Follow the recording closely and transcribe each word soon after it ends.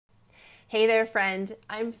Hey there, friend.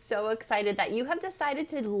 I'm so excited that you have decided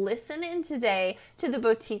to listen in today to the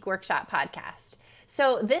Boutique Workshop podcast.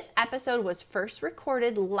 So this episode was first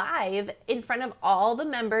recorded live in front of all the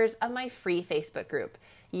members of my free Facebook group.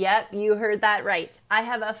 Yep, you heard that right. I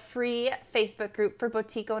have a free Facebook group for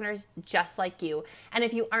boutique owners just like you. And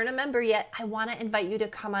if you aren't a member yet, I want to invite you to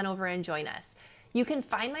come on over and join us. You can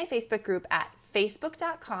find my Facebook group at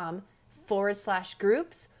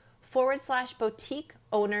facebook.com/groups/boutique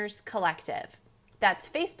owners collective. That's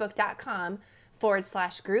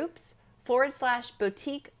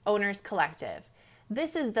facebook.com/groups/boutique owners collective.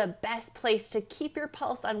 This is the best place to keep your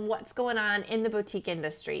pulse on what's going on in the boutique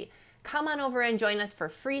industry. Come on over and join us for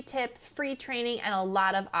free tips, free training, and a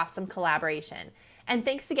lot of awesome collaboration. And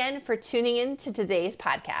thanks again for tuning in to today's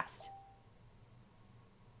podcast.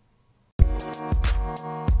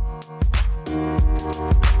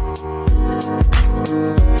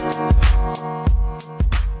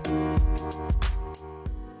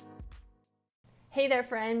 Hey there,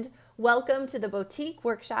 friend. Welcome to the Boutique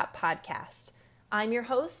Workshop podcast. I'm your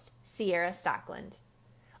host, Sierra Stockland.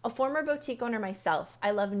 A former boutique owner myself,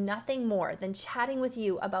 I love nothing more than chatting with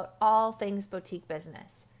you about all things boutique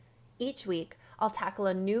business. Each week, I'll tackle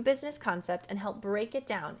a new business concept and help break it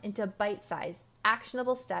down into bite-sized,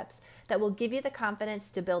 actionable steps that will give you the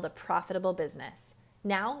confidence to build a profitable business.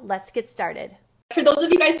 Now, let's get started. For those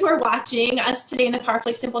of you guys who are watching us today in the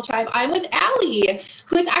Powerfully Simple Tribe, I'm with Alli,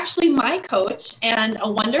 who is actually my coach and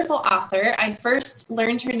a wonderful author. I first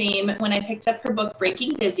learned her name when I picked up her book,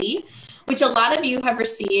 Breaking Busy, which a lot of you have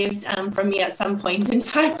received from me at some point in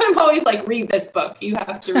time. I'm always like, read this book. You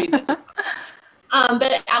have to read this book.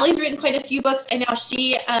 But Alli's written quite a few books, and now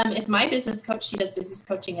she is my business coach. She does business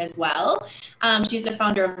coaching as well. She's the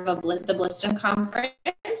founder of the Blissdom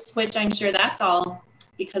Conference, which I'm sure that's all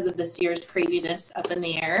because of this year's craziness up in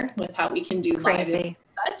the air with how we can do live and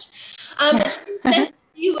such. She said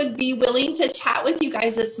she would be willing to chat with you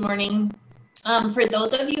guys this morning. For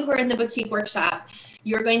those of you who are in the Boutique Workshop,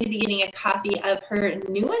 you're going to be getting a copy of her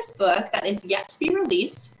newest book that is yet to be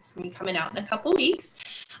released. It's going to be coming out in a couple weeks.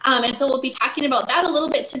 And so we'll be talking about that a little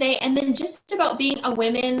bit today, and then just about being a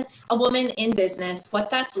woman in business,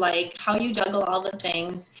 what that's like, how you juggle all the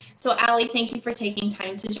things. So Alli, thank you for taking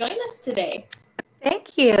time to join us today.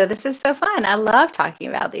 Thank you. This is so fun. I love talking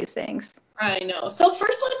about these things. I know. So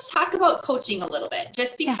first, let's talk about coaching a little bit,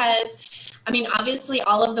 just because, I mean, obviously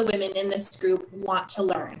all of the women in this group want to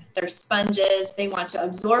learn. They're sponges. They want to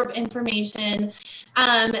absorb information.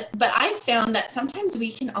 But I found that sometimes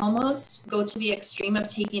we can almost go to the extreme of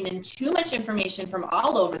taking in too much information from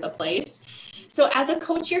all over the place. So as a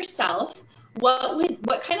coach yourself,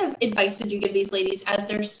 what kind of advice would you give these ladies as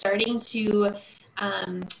they're starting to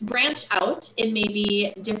branch out in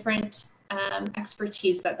maybe different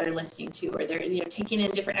expertise that they're listening to, or they're taking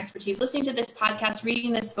in different expertise, listening to this podcast,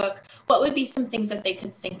 reading this book? What would be some things that they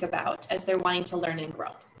could think about as they're wanting to learn and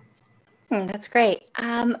grow? That's great.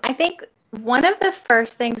 I think one of the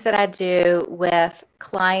first things that I do with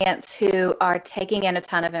clients who are taking in a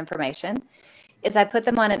ton of information is I put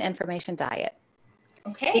them on an information diet.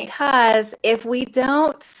 Okay. Because if we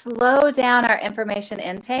don't slow down our information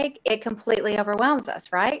intake, it completely overwhelms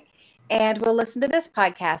us, right? And we'll listen to this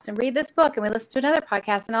podcast and read this book, and we listen to another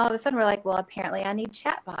podcast, and all of a sudden we're like, well, apparently I need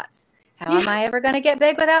chatbots. How am I ever going to get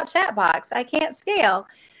big without chatbots? I can't scale.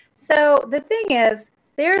 So the thing is,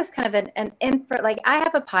 there's kind of like I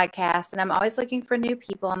have a podcast, and I'm always looking for new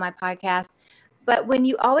people on my podcast. But when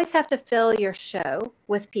you always have to fill your show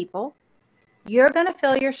with people, you're going to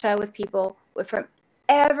fill your show with people from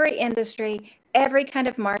every industry, every kind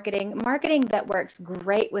of marketing that works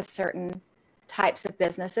great with certain types of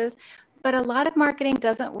businesses, but a lot of marketing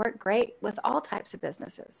doesn't work great with all types of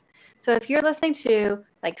businesses. So if you're listening to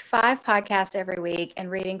like 5 podcasts every week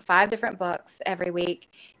and reading 5 different books every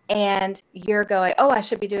week, and you're going, oh, I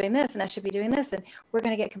should be doing this and I should be doing this, and we're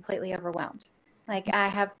going to get completely overwhelmed. Like I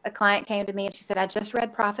have a client came to me and she said, I just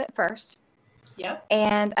read Profit First. Yep.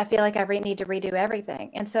 And I feel like I need to redo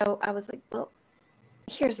everything. And so I was like, well,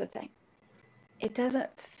 here's the thing. It doesn't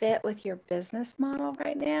fit with your business model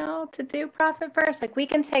right now to do Profit First. Like we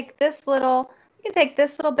can take this little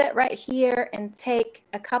bit right here and take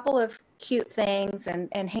a couple of cute things and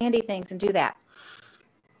handy things and do that.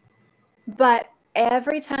 But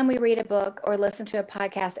every time we read a book or listen to a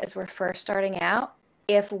podcast as we're first starting out,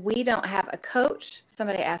 if we don't have a coach,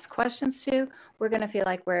 somebody to ask questions to, we're going to feel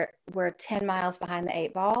like we're 10 miles behind the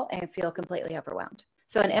 8 ball and feel completely overwhelmed.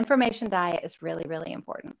 So an information diet is really, really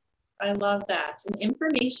important. I love that. An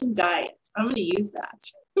information diet. I'm going to use that.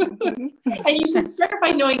 And you should start by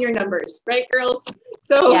knowing your numbers, right, girls?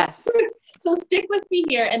 So, yes. So stick with me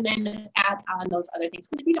here and then add on those other things.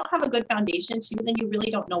 Because if you don't have a good foundation too, then you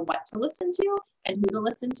really don't know what to listen to and who to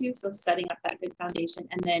listen to. So setting up that good foundation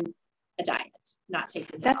and then a diet, not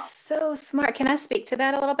taking it That's off. so smart. Can I speak to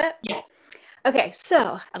that a little bit? Yes. Okay,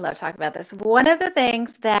 so I love talking about this. One of the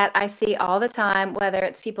things that I see all the time, whether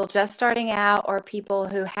it's people just starting out or people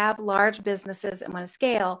who have large businesses and want to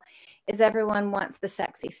scale, is everyone wants the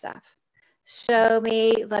sexy stuff. Show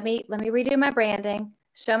me, let me redo my branding.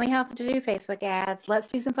 Show me how to do Facebook ads. Let's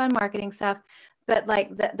do some fun marketing stuff. But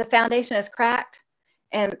like the foundation is cracked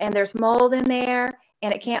and there's mold in there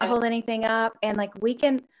and it can't hold anything up. And like we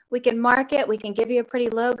can market, we can give you a pretty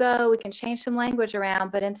logo, we can change some language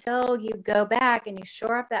around, but until you go back and you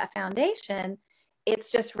shore up that foundation,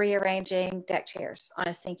 it's just rearranging deck chairs on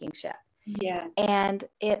a sinking ship. Yeah. And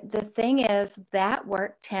the thing is that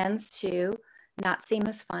work tends to not seem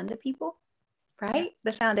as fun to people, right?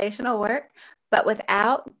 The foundational work, but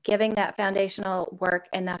without giving that foundational work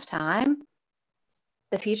enough time,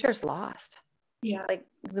 the future is lost. Yeah. Like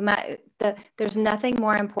there's nothing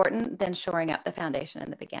more important than shoring up the foundation in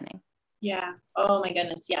the beginning. Yeah. Oh my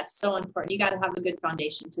goodness. Yeah. So important. You got to have a good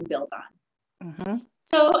foundation to build on. Mm-hmm.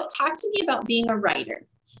 So talk to me about being a writer,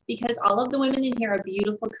 because all of the women in here are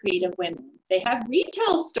beautiful, creative women. They have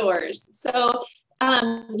retail stores. So,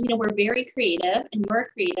 we're very creative and you're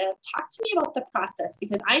creative. Talk to me about the process,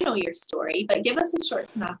 because I know your story, but give us a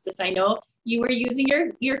short synopsis. I know you were using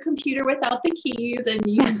your computer without the keys and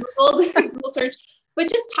you Googled Google search, but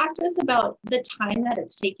just talk to us about the time that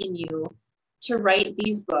it's taken you to write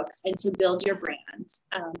these books and to build your brand,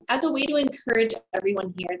 as a way to encourage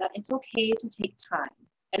everyone here that it's okay to take time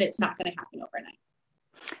and it's not going to happen overnight.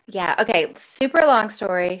 Yeah. Okay. Super long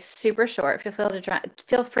story, super short.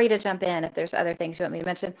 Feel free to jump in if there's other things you want me to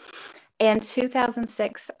mention. In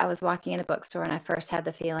 2006, I was walking in a bookstore and I first had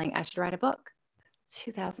the feeling I should write a book.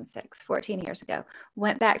 2006, 14 years ago.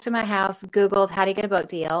 Went back to my house, Googled how to get a book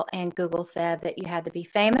deal, and Google said that you had to be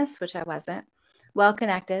famous, which I wasn't,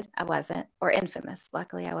 well-connected, I wasn't, or infamous.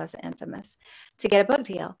 Luckily, I wasn't infamous to get a book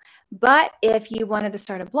deal. But if you wanted to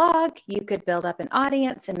start a blog, you could build up an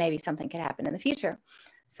audience and maybe something could happen in the future.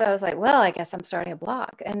 So I was like, well, I guess I'm starting a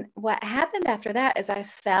blog. And what happened after that is I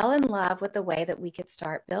fell in love with the way that we could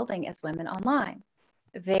start building as women online.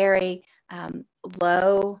 Very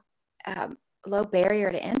low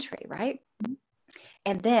barrier to entry, right?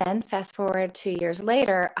 And then fast forward 2 years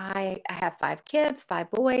later, I have 5 kids, 5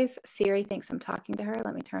 boys. Siri thinks I'm talking to her.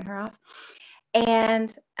 Let me turn her off.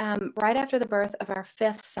 And right after the birth of our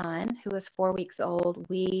 5th son, who was 4 weeks old,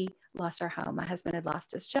 we lost our home. My husband had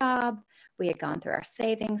lost his job. We had gone through our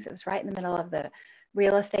savings. It was right in the middle of the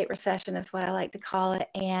real estate recession is what I like to call it.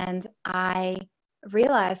 And I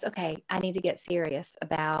realized, okay, I need to get serious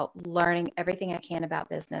about learning everything I can about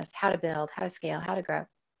business, how to build, how to scale, how to grow.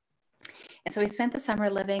 And so we spent the summer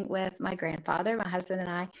living with my grandfather, my husband and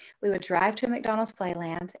I. We would drive to a McDonald's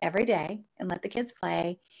playland every day and let the kids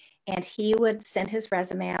play. And he would send his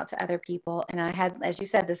resume out to other people. And I had, as you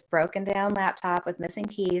said, this broken down laptop with missing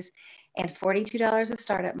keys and $42 of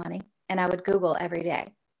startup money. And I would Google every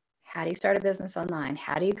day, how do you start a business online?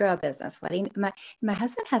 How do you grow a business? My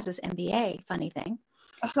husband has this MBA, funny thing.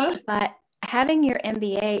 But having your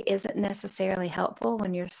MBA isn't necessarily helpful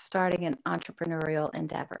when you're starting an entrepreneurial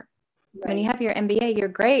endeavor. Right. When you have your MBA, you're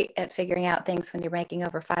great at figuring out things when you're making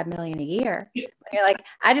over $5 million a year. When you're like,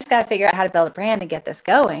 I just got to figure out how to build a brand and get this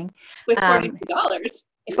going. With $42.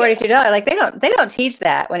 $42. Like they don't teach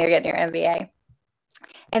that when you're getting your MBA.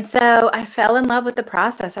 And so I fell in love with the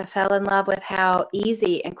process. I fell in love with how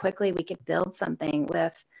easy and quickly we could build something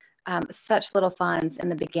with such little funds in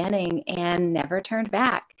the beginning and never turned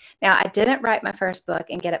back. Now, I didn't write my first book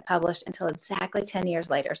and get it published until exactly 10 years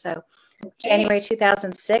later. So January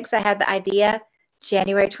 2006, I had the idea.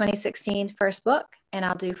 January 2016, first book, and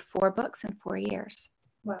I'll do 4 books in 4 years.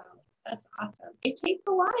 Wow, that's awesome. It takes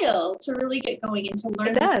a while to really get going and to learn.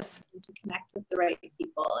 It does. And to connect with the right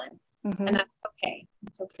people, and that's okay.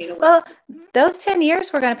 It's okay to work. Well, those 10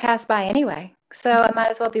 years were going to pass by anyway. So I might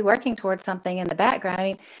as well be working towards something in the background. I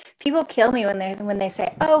mean, people kill me when they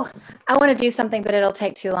say, "Oh, I want to do something, but it'll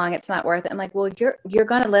take too long. It's not worth it." I'm like, "Well, you're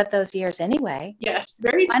going to live those years anyway. Yes,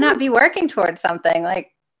 very true. Why not be working towards something?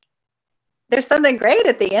 Like, there's something great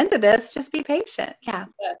at the end of this. Just be patient." Yeah.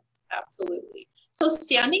 Yes, absolutely. So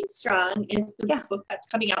Standing Strong is the book that's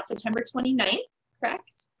coming out September 29th,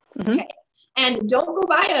 correct? Mm-hmm. Okay. And don't go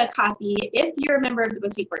buy a copy if you're a member of the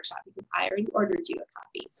Boutique Workshop, because I already ordered you a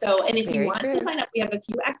copy. So, and if you want to sign up, we have a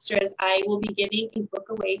few extras. I will be giving a book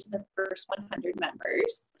away to the first 100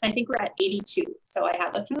 members. I think we're at 82. So I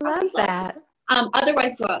have a few copies left.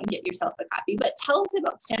 Otherwise, go out and get yourself a copy. But tell us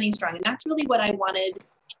about Standing Strong. And that's really what I wanted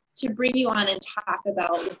to bring you on and talk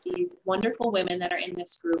about with these wonderful women that are in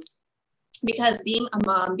this group. Because being a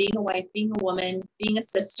mom, being a wife, being a woman, being a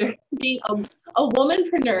sister, being a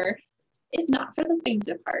womanpreneur is not for the faint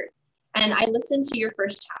of heart. And I listened to your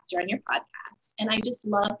first chapter on your podcast, and I just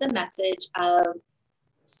love the message of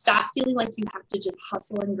stop feeling like you have to just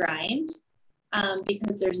hustle and grind,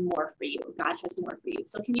 because there's more for you. God has more for you.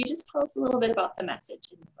 So can you just tell us a little bit about the message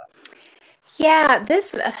in the book? Yeah,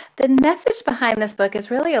 the message behind this book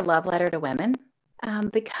is really a love letter to women,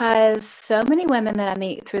 because so many women that I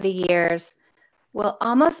meet through the years will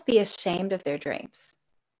almost be ashamed of their dreams,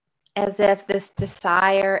 as if this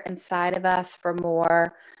desire inside of us for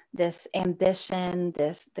more, this ambition,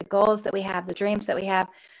 the goals that we have, the dreams that we have,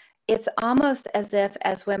 it's almost as if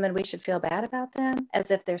as women we should feel bad about them,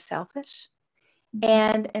 as if they're selfish.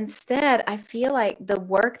 And instead, I feel like the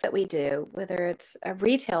work that we do, whether it's a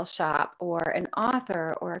retail shop or an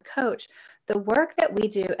author or a coach, the work that we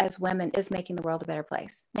do as women is making the world a better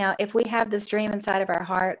place. Now, if we have this dream inside of our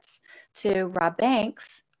hearts to rob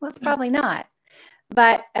banks, well, it's probably not.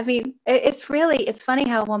 But I mean, it's funny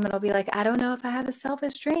how a woman will be like, I don't know if I have a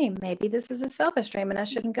selfish dream. Maybe this is a selfish dream and I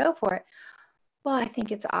shouldn't go for it. Well, I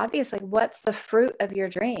think it's obvious. Like, what's the fruit of your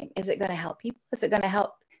dream? Is it going to help people? Is it going to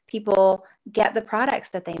help people get the products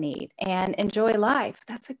that they need and enjoy life?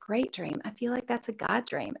 That's a great dream. I feel like that's a God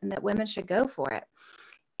dream and that women should go for it.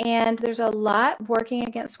 And there's a lot working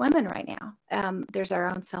against women right now. There's our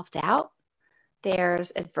own self-doubt.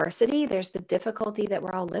 There's adversity. There's the difficulty that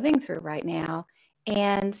we're all living through right now.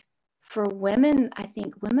 And for women, I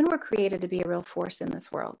think women were created to be a real force in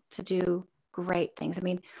this world, to do great things. I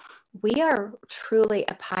mean, we are truly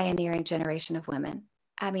a pioneering generation of women.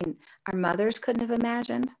 I mean, our mothers couldn't have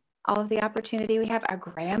imagined all of the opportunity we have. Our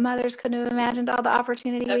grandmothers couldn't have imagined all the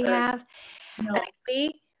opportunity we have. No.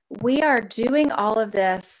 Like we are doing all of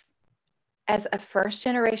this as a first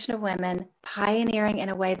generation of women, pioneering in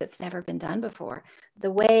a way that's never been done before.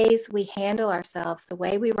 The ways we handle ourselves, the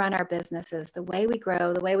way we run our businesses, the way we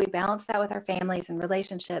grow, the way we balance that with our families and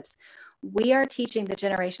relationships, we are teaching the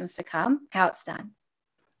generations to come how it's done.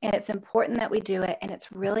 And it's important that we do it. And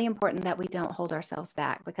it's really important that we don't hold ourselves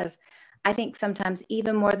back, because I think sometimes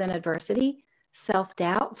even more than adversity,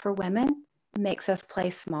 self-doubt for women makes us play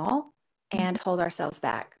small and hold ourselves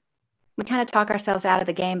back. We kind of talk ourselves out of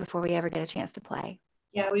the game before we ever get a chance to play.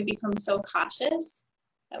 Yeah, we become so cautious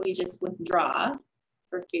that we just withdraw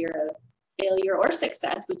for fear of failure or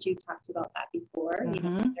success, which you talked about that before,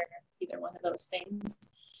 either one of those things.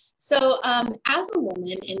 So as a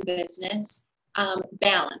woman in business,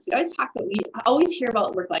 balance. We always hear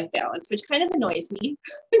about work-life balance, which kind of annoys me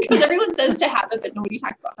because everyone says to have it, but nobody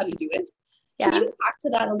talks about how to do it. Yeah. Can you talk to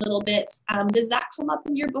that a little bit? Does that come up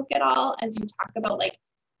in your book at all as you talk about, like,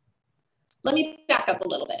 let me back up a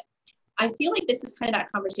little bit. I feel like this is kind of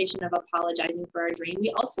that conversation of apologizing for our dream.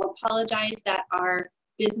 We also apologize that our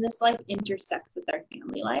business life intersects with our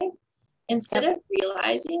family life, instead of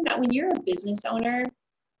realizing that when you're a business owner,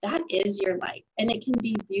 that is your life, and it can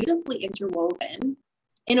be beautifully interwoven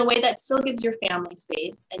in a way that still gives your family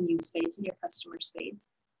space and you space and your customer space.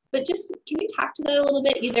 But just, can you talk to that a little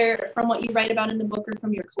bit, either from what you write about in the book or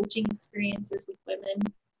from your coaching experiences with women?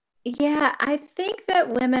 Yeah, I think that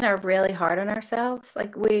women are really hard on ourselves.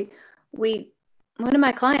 Like one of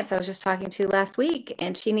my clients I was just talking to last week,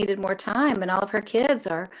 and she needed more time, and all of her kids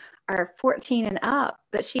are 14 and up,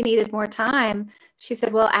 but she needed more time. She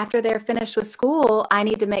said, well, after they're finished with school, I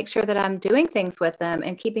need to make sure that I'm doing things with them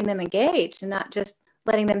and keeping them engaged and not just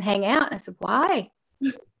letting them hang out. And I said, why?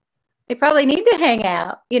 They probably need to hang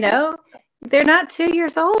out, They're not 2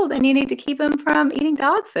 years old, and you need to keep them from eating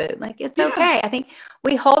dog food. Like, it's okay. I think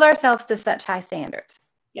we hold ourselves to such high standards.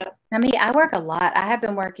 Yeah. I mean, I work a lot. I have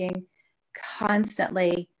been working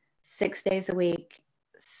constantly 6 days a week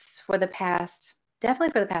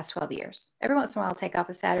definitely for the past 12 years. Every once in a while I'll take off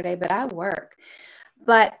a Saturday, but I work.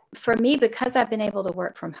 But for me, because I've been able to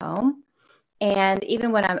work from home, and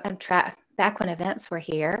even when I'm back when events were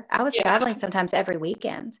here, I was traveling sometimes every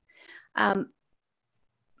weekend.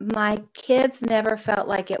 My kids never felt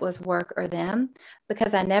like it was work or them,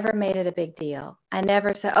 because I never made it a big deal. I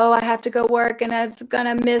never said, oh, I have to go work and it's going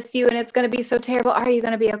to miss you and it's going to be so terrible. Are you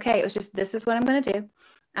going to be okay? It was just, this is what I'm going to do.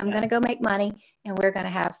 I'm going to go make money, and we're going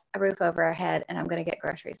to have a roof over our head, and I'm going to get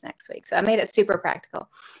groceries next week. So I made it super practical.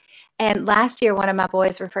 And last year, one of my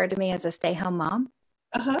boys referred to me as a stay-home mom.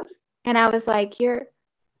 And I was like, you're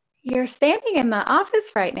standing in my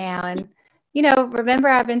office right now. And remember,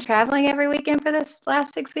 I've been traveling every weekend for this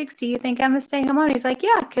last 6 weeks. Do you think I'm a stay-home mom? He's like,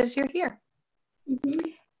 yeah, because you're here.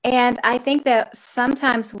 And I think that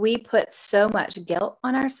sometimes we put so much guilt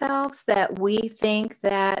on ourselves that we think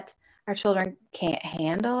that Our children can't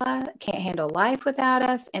handle life without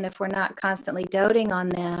us. And if we're not constantly doting on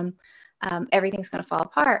them, everything's going to fall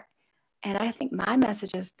apart. And I think my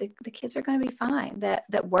message is the kids are going to be fine,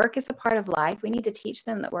 that work is a part of life. We need to teach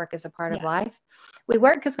them that work is a part of life. We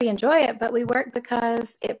work because we enjoy it, but we work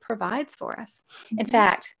because it provides for us. In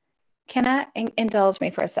fact, can I indulge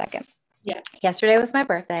me for a second? Yes. Yesterday was my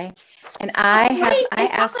birthday, and I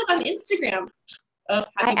saw that on Instagram.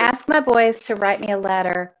 I asked my boys to write me a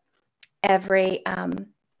letter every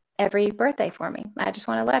birthday for me. I just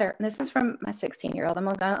want a letter. And this is from my 16-year-old. I'm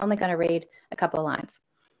only going to read a couple of lines.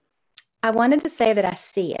 I wanted to say that I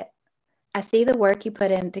see it. I see the work you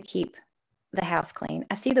put in to keep the house clean.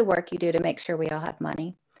 I see the work you do to make sure we all have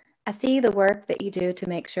money. I see the work that you do to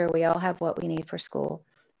make sure we all have what we need for school.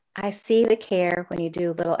 I see the care when you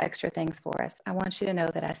do little extra things for us. I want you to know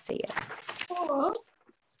that I see it. Aww.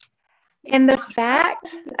 And the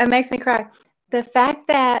fact, it makes me cry. The fact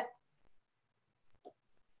that,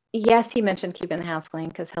 yes, he mentioned keeping the house clean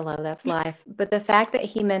because hello, that's life. But the fact that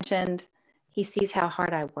he mentioned he sees how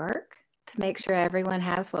hard I work to make sure everyone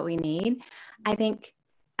has what we need. I think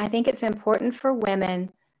it's important for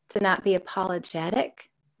women to not be apologetic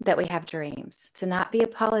that we have dreams, to not be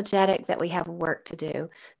apologetic that we have work to do,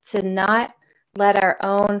 to not let our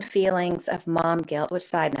own feelings of mom guilt, which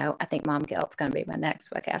side note, I think mom guilt is going to be my next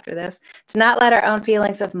book after this, to not let our own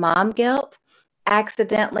feelings of mom guilt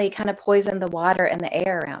accidentally kind of poison the water and the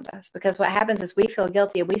air around us. Because what happens is we feel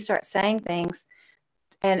guilty and we start saying things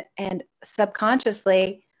and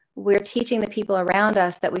subconsciously we're teaching the people around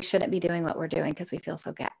us that we shouldn't be doing what we're doing because we feel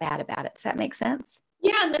so bad about it. Does that make sense?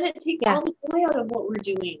 Yeah, and then it takes all the joy out of what we're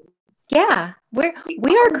doing. Yeah, we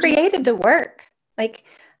are created to work. Like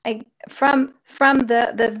from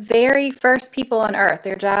the very first people on earth,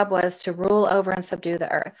 their job was to rule over and subdue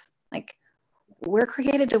the earth. Like we're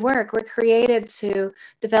created to work. We're created to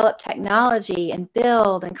develop technology and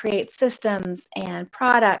build and create systems and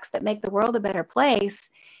products that make the world a better place.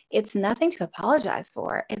 It's nothing to apologize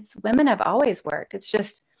for. It's women have always worked. It's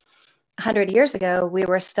just 100 years ago, we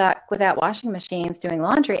were stuck without washing machines doing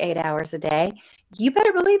laundry 8 hours a day. You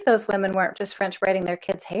better believe those women weren't just French braiding their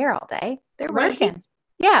kids' hair all day. They're working. Right.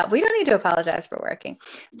 Yeah, we don't need to apologize for working.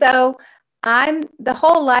 So I'm the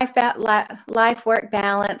whole life work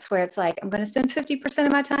balance where it's like, I'm going to spend 50%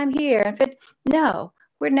 of my time here. And no,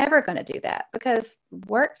 we're never going to do that because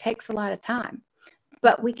work takes a lot of time.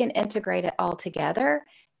 But we can integrate it all together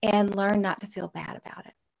and learn not to feel bad about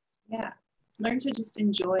it. Yeah. Learn to just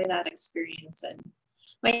enjoy that experience. And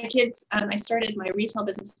my kids, I started my retail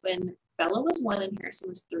business when Bella was 1 and Harrison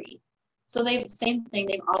was 3. So same thing.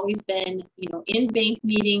 They've always been, in bank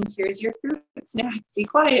meetings. Here's your fruit, snacks, be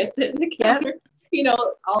quiet, sit in the counter,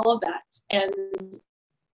 all of that. And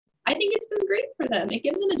I think it's been great for them. It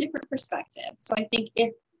gives them a different perspective. So I think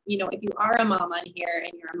if you are a mom on here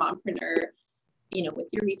and you're a mompreneur, with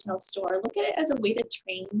your retail store, look at it as a way to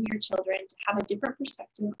train your children to have a different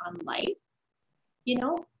perspective on life.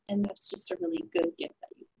 And that's just a really good gift that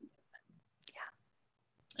you can give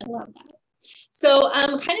them. Yeah, I love that. So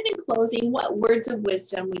kind of in closing, what words of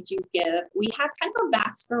wisdom would you give? We have kind of a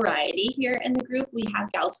vast variety here in the group. We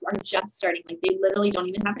have gals who are just starting, like they literally don't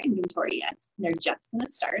even have inventory yet. And they're just going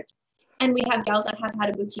to start. And we have gals that have had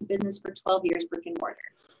a boutique business for 12 years, brick and mortar.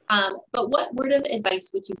 But what word of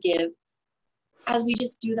advice would you give as we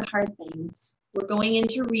just do the hard things? We're going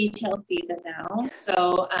into retail season now.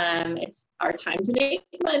 So it's our time to make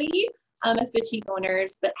money as boutique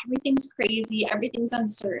owners, but everything's crazy. Everything's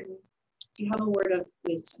uncertain. Do you have a word of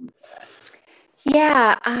wisdom for us?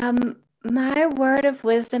 Yeah. My word of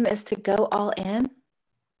wisdom is to go all in,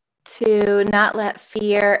 to not let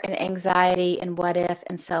fear and anxiety and what if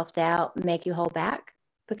and self-doubt make you hold back.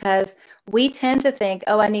 Because we tend to think,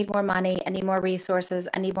 I need more money, I need more resources,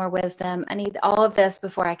 I need more wisdom, I need all of this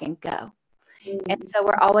before I can go. Mm-hmm. And so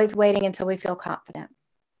we're always waiting until we feel confident.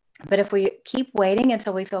 But if we keep waiting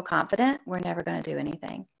until we feel confident, we're never going to do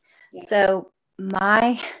anything. Yeah. So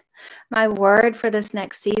my word for this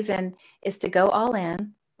next season is to go all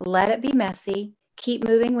in, let it be messy, keep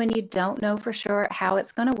moving when you don't know for sure how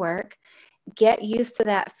it's going to work, get used to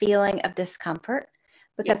that feeling of discomfort.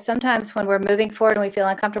 Because sometimes when we're moving forward and we feel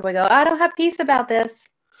uncomfortable, we go, I don't have peace about this.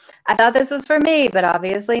 I thought this was for me, but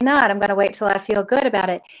obviously not. I'm going to wait till I feel good about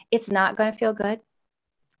it. It's not going to feel good.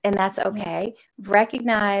 And that's okay.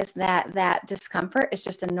 Recognize that discomfort is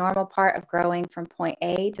just a normal part of growing from point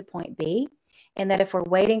A to point B. And that if we're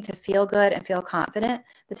waiting to feel good and feel confident,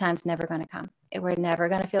 the time's never going to come. We're never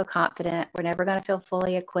going to feel confident. We're never going to feel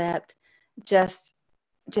fully equipped. Just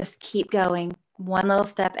keep going. One little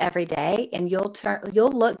step every day, and you'll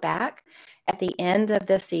look back at the end of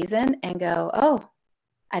this season and go,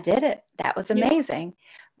 I did it. That was amazing.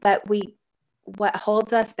 But what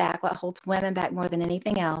holds us back, what holds women back more than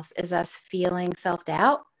anything else is us feeling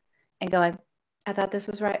self-doubt and going, I thought this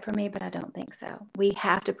was right for me, but I don't think so. We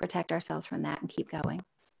have to protect ourselves from that and keep going.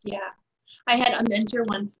 Yeah. I had a mentor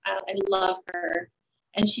once, I love her.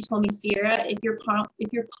 And she told me, Sierra, if your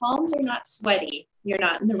palms are not sweaty, you're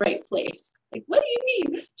not in the right place. Like, what do you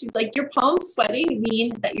mean? She's like, your palms sweaty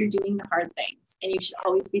mean that you're doing the hard things, and you should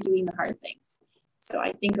always be doing the hard things. So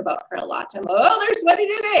I think about her a lot. I'm like, oh, they're sweaty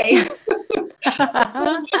today.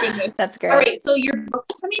 Oh my goodness. That's great. All right, so your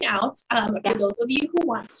book's coming out. For those of you who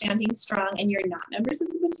want Standing Strong and you're not members of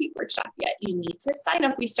the boutique workshop yet, you need to sign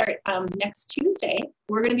up. We start next Tuesday.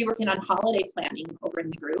 We're going to be working on holiday planning over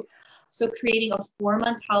in the group. So creating a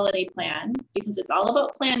 4-month holiday plan, because it's all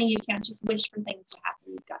about planning. You can't just wish for things to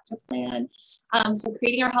happen. You've got to plan. So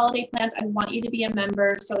creating our holiday plans, I want you to be a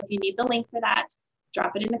member. So if you need the link for that,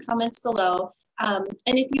 drop it in the comments below. And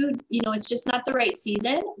if it's just not the right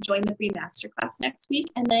season, join the free masterclass next week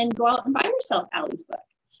and then go out and buy yourself Alli's book.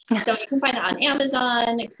 So you can find it on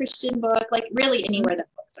Amazon, a Christian book, like really anywhere that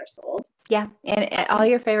books are sold. Yeah, and at all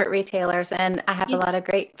your favorite retailers. And I have a lot of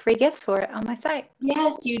great free gifts for it on my site.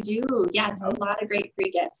 Yes, you do. Yes, a lot of great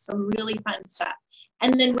free gifts. Some really fun stuff.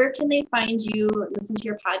 And then where can they find you, listen to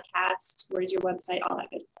your podcast? Where's your website? All that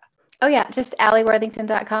good stuff. Oh, yeah, just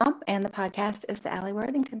AlliWorthington.com. And the podcast is The Alli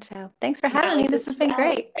Worthington Show. Thanks for having me. This has been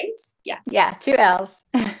great. Right? Yeah. Yeah, 2 L's.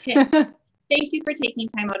 Okay. Thank you for taking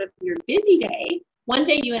time out of your busy day. One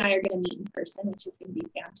day you and I are going to meet in person, which is going to be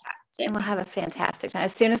fantastic. And we'll have a fantastic time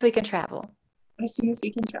as soon as we can travel. As soon as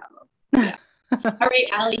we can travel. Yeah. All right,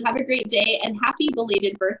 Alli, have a great day and happy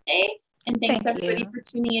belated birthday. And thanks everybody for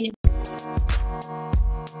tuning in.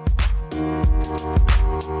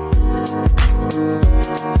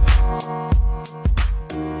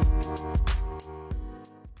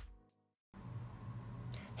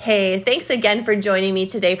 Hey, thanks again for joining me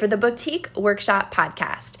today for the Boutique Workshop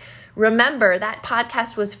podcast. Remember, that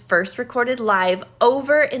podcast was first recorded live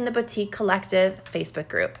over in the Boutique Collective Facebook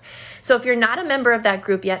group. So if you're not a member of that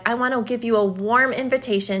group yet, I want to give you a warm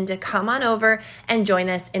invitation to come on over and join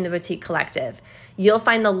us in the Boutique Collective. You'll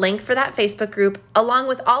find the link for that Facebook group along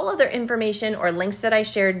with all other information or links that I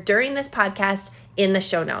shared during this podcast in the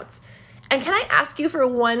show notes. And can I ask you for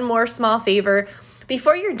one more small favor?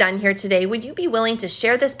 Before you're done here today, would you be willing to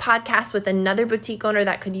share this podcast with another boutique owner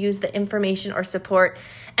that could use the information or support?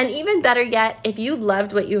 And even better yet, if you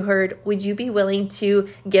loved what you heard, would you be willing to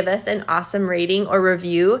give us an awesome rating or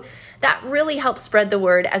review? That really helps spread the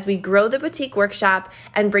word as we grow the Boutique Workshop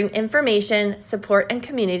and bring information, support, and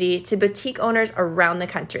community to boutique owners around the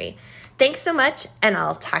country. Thanks so much, and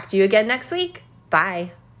I'll talk to you again next week.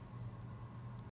 Bye.